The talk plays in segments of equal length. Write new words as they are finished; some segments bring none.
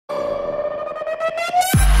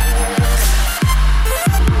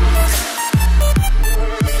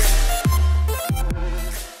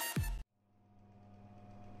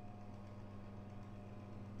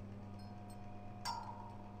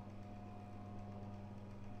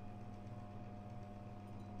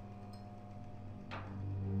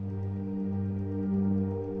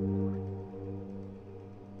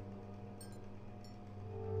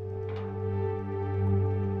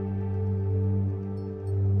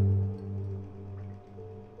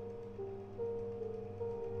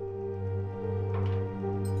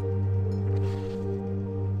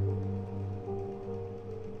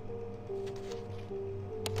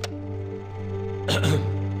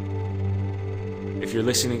If you're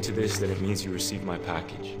listening to this, then it means you received my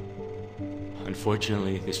package.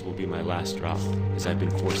 Unfortunately, this will be my last drop, as I've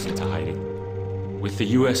been forced into hiding. With the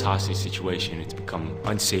US hostage situation, it's become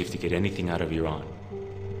unsafe to get anything out of Iran.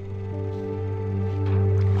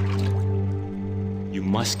 You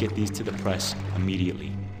must get these to the press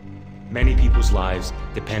immediately. Many people's lives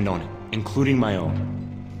depend on it, including my own.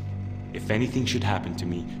 If anything should happen to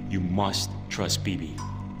me, you must trust Bibi.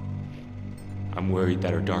 I'm worried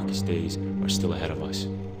that our darkest days are still ahead of us.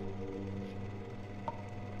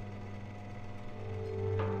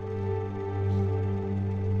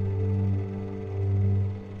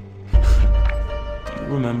 Do you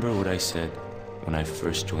remember what I said when I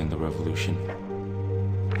first joined the revolution?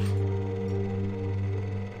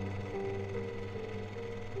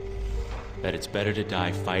 That it's better to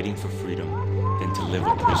die fighting for freedom than to live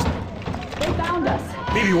a prisoner. They found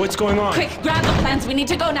us! Bibi, what's going on? Quick, grab the plans, we need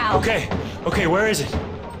to go now! Okay, where is it?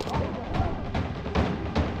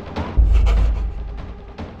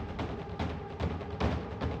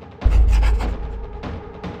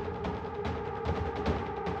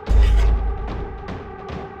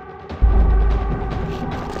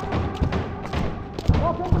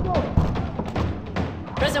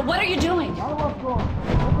 Reza, what are you doing?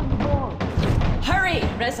 Hurry,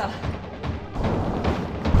 Reza!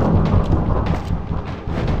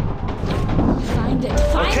 Find it!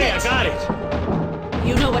 Okay, I got it!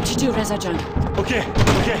 You know what to do, Reza Jan. Okay.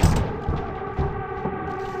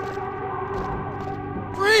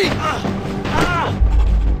 Free!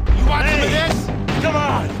 You want some of this? Come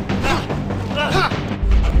on!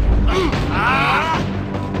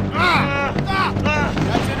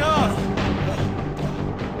 That's enough!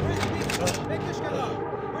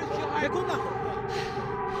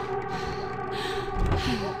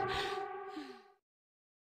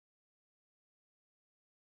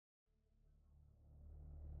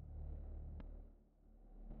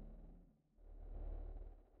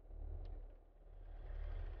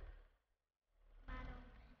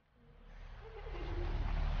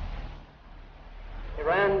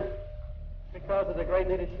 Iran, because of the great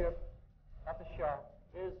leadership of the Shah,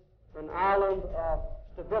 is an island of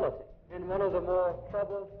stability in one of the more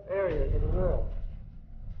troubled areas of the world.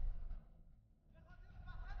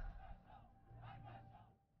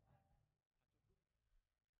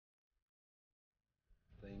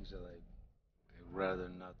 Things that I'd rather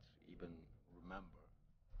not even remember.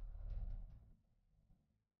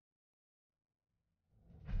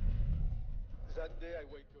 That day I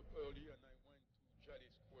wake up early and I went to Jali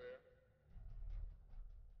Square.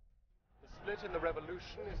 The split in the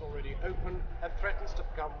revolution is already open and threatens to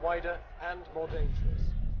become wider and more dangerous.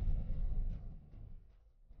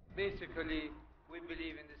 Basically, we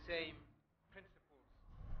believe in the same principles,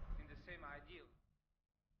 in the same ideal.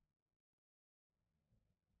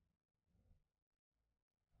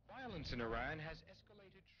 Violence in Iran has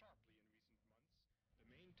escalated sharply in recent months.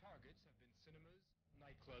 The main targets have been cinemas,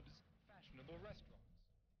 nightclubs, fashionable restaurants.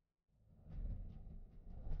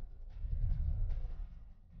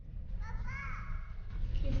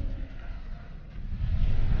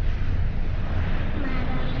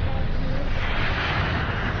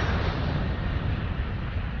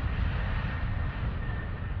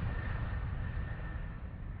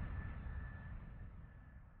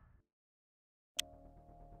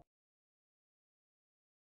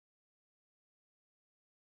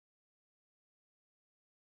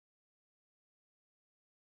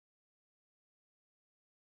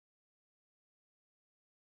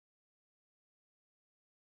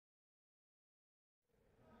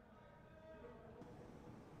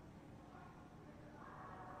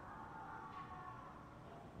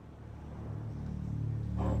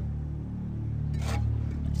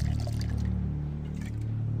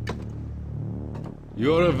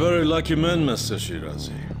 You're a very lucky man, Mr.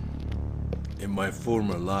 Shirazi. In my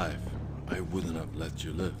former life, I wouldn't have let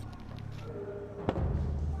you live.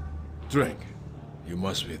 Drink. You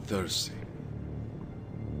must be thirsty.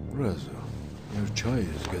 Reza, your chai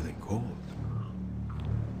is getting cold.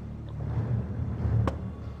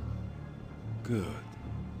 Good.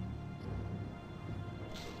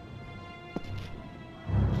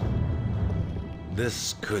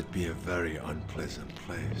 This could be a very unpleasant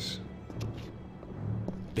place.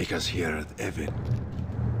 Because here at Evin,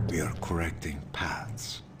 we are correcting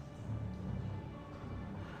paths.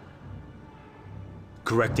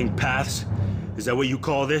 Correcting paths? Is that what you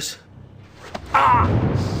call this?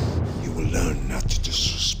 You will learn not to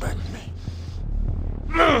disrespect me.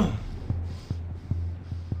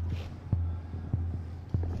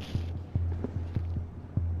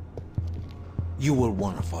 You were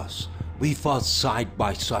one of us. We fought side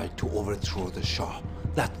by side to overthrow the Shah,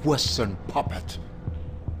 that Western puppet.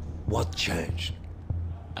 What changed?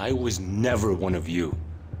 I was never one of you.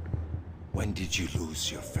 When did you lose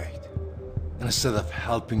your faith? Instead of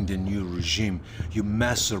helping the new regime, you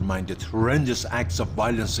masterminded horrendous acts of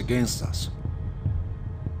violence against us.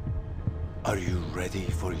 Are you ready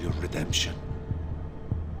for your redemption?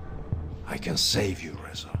 I can save you,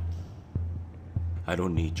 Reza. I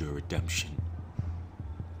don't need your redemption.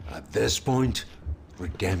 At this point,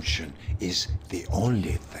 redemption is the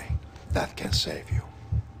only thing that can save you.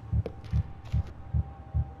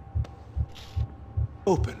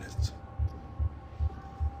 Open it.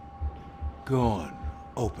 Go on,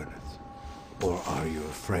 open it. Or are you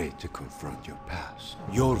afraid to confront your past?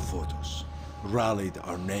 Your photos rallied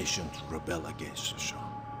our nation to rebel against the Shah.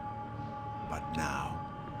 But now,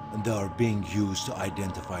 they are being used to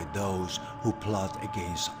identify those who plot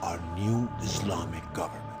against our new Islamic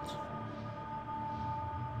government.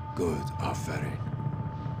 Good, Aferin.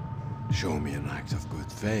 Show me an act of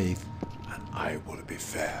good faith, and I will be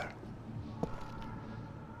fair.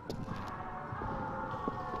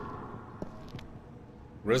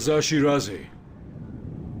 Reza Shirazi,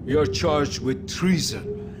 you're charged with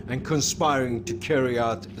treason and conspiring to carry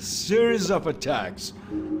out a series of attacks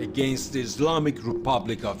against the Islamic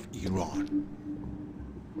Republic of Iran.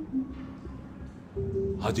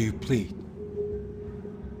 How do you plead?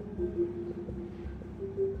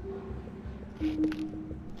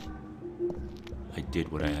 I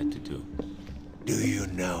did what I had to do. Do you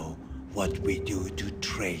know what we do to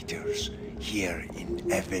traitors here in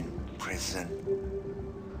Evin prison?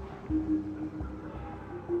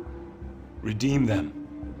 Redeem them.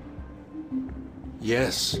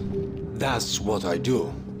 Yes, that's what I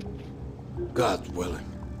do. God willing,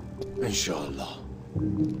 inshallah.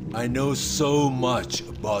 I know so much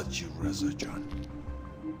about you, Reza Jan.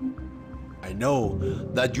 I know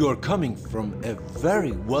that you are coming from a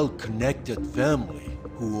very well-connected family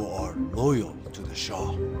who are loyal to the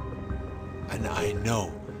Shah. And I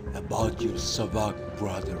know about your Savak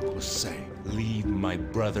brother Hussein. Leave my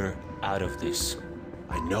brother out of this.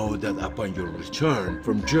 I know that upon your return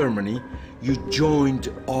from Germany, you joined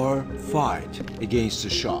our fight against the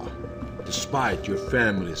Shah, despite your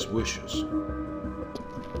family's wishes.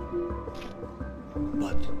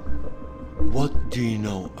 But what do you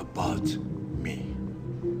know about me?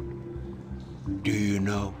 Do you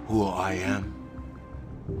know who I am?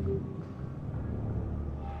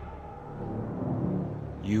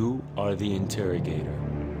 You are the interrogator.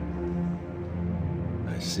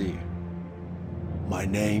 I see. My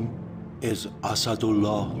name is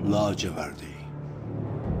Asadullah Lajevardi.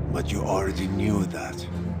 But you already knew that,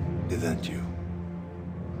 didn't you?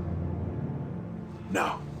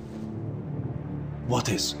 Now, what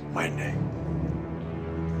is my name?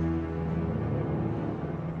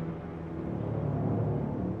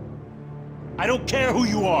 I don't care who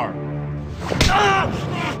you are!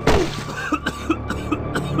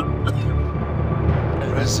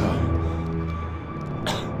 Reza,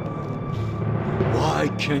 why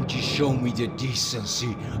can't you show me the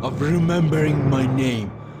decency of remembering my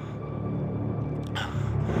name?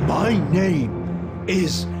 My name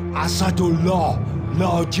is Asadullah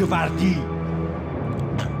Lajevardi.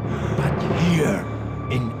 But here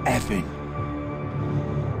in Evin,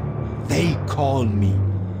 they call me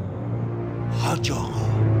Haj Agha.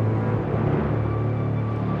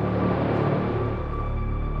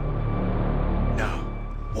 Now,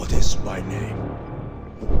 what is my name?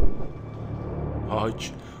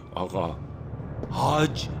 Haj Agha.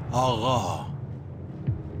 Haj Agha.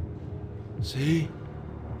 See?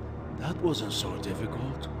 That wasn't so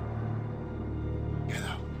difficult. Get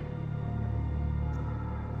out.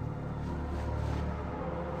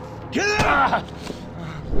 Get out!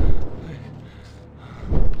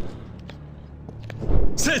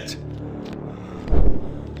 Sit!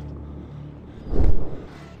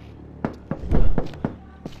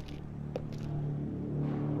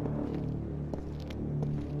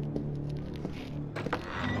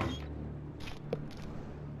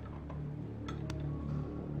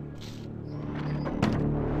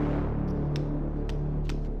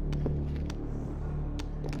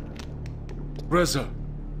 Reza,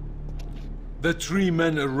 the 3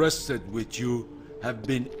 men arrested with you have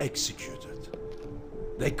been executed.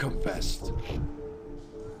 They confessed.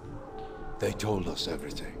 They told us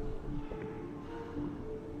everything.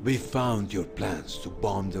 We found your plans to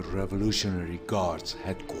bomb the Revolutionary Guard's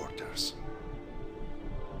headquarters.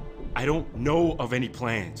 I don't know of any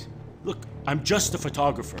plans. Look, I'm just a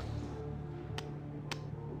photographer.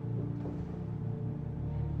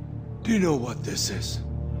 Do you know what this is?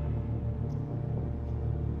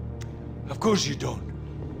 Of course you don't.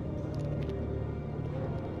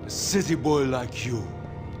 A city boy like you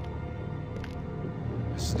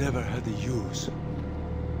has never had a use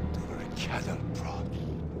for a cattle prod.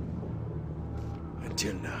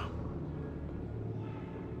 Until now.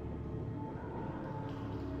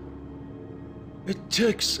 It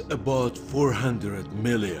takes about 400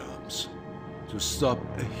 milliamps to stop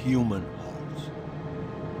a human heart.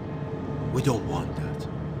 We don't want that.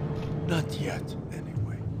 Not yet,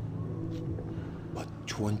 anyway. But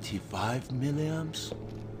 25 milliamps?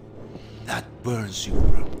 That burns you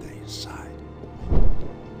from the inside.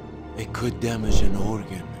 It could damage an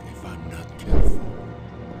organ if I'm not careful.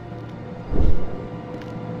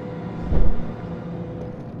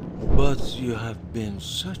 But you have been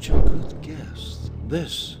such a good guest.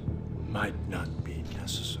 This might not be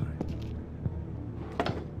necessary.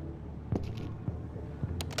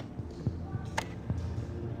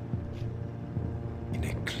 In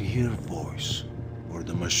a clear voice for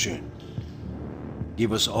the machine.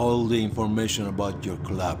 Give us all the information about your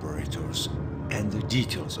collaborators and the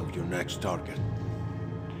details of your next target.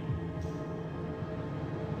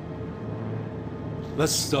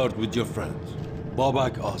 Let's start with your friend,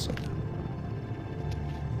 Babak Azad.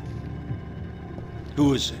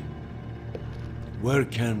 Who is he? Where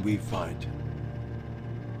can we find him?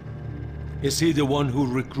 Is he the one who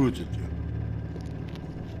recruited you?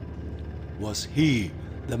 Was he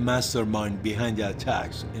the mastermind behind the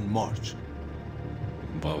attacks in March?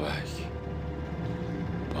 Babak.